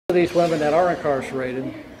These women that are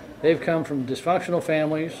incarcerated, they've come from dysfunctional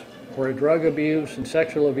families where drug abuse and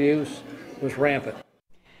sexual abuse was rampant.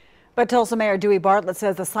 But Tulsa Mayor Dewey Bartlett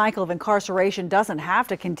says the cycle of incarceration doesn't have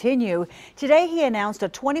to continue. Today, he announced a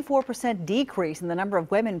 24% decrease in the number of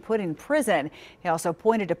women put in prison. He also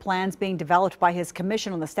pointed to plans being developed by his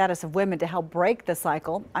Commission on the Status of Women to help break the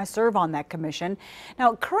cycle. I serve on that commission.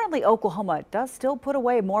 Now, currently, Oklahoma does still put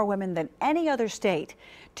away more women than any other state.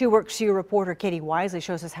 2 Works For You reporter Katie Wisely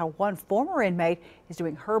shows us how one former inmate is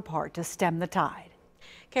doing her part to stem the tide.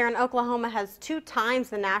 Karen, Oklahoma has 2 times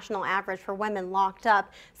the national average for women locked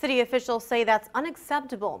up. City officials say that's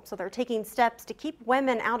unacceptable, so they're taking steps to keep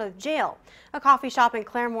women out of jail. A coffee shop in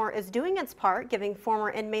Claremore is doing its part, giving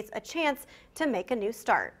former inmates a chance to make a new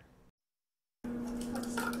start.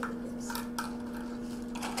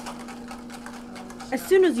 As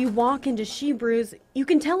soon as you walk into She Brews, you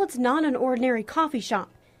can tell it's not an ordinary coffee shop.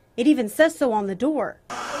 It even says so on the door.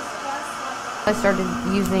 I started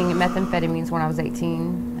using methamphetamines when I was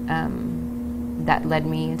 18. That led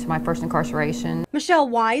me into my first incarceration. Michelle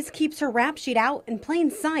Wise keeps her rap sheet out in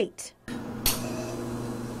plain sight.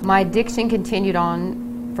 My addiction continued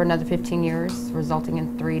on for another 15 years, resulting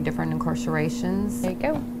in 3 different incarcerations. There you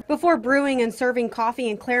go. Before brewing and serving coffee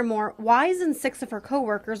in Claremore, Wise and 6 of her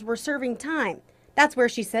co-workers were serving time. That's where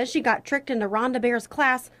she says she got tricked into Rhonda Bear's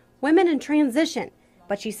class, Women in Transition.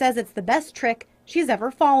 But she says it's the best trick she's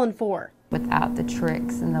ever fallen for. Without the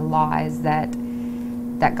tricks and the lies that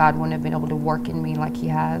God wouldn't have been able to work in me like he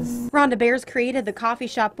has. Rhonda Bears created the coffee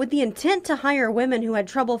shop with the intent to hire women who had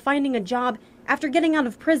trouble finding a job after getting out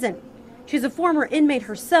of prison. She's a former inmate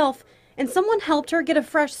herself, and someone helped her get a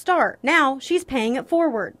fresh start. Now she's paying it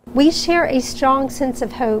forward. We share a strong sense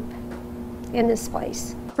of hope in this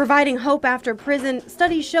place. Providing hope after prison,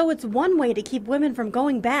 studies show it's one way to keep women from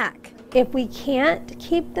going back. If we can't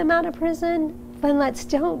keep them out of prison, then let's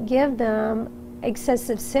don't give them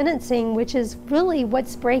excessive sentencing, which is really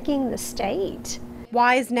what's breaking the state.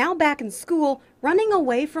 Wise now back in school, running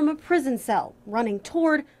away from a prison cell, running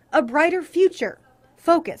toward a brighter future,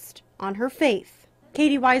 focused on her faith.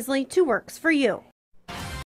 Katie Wisely, 2 Works For You.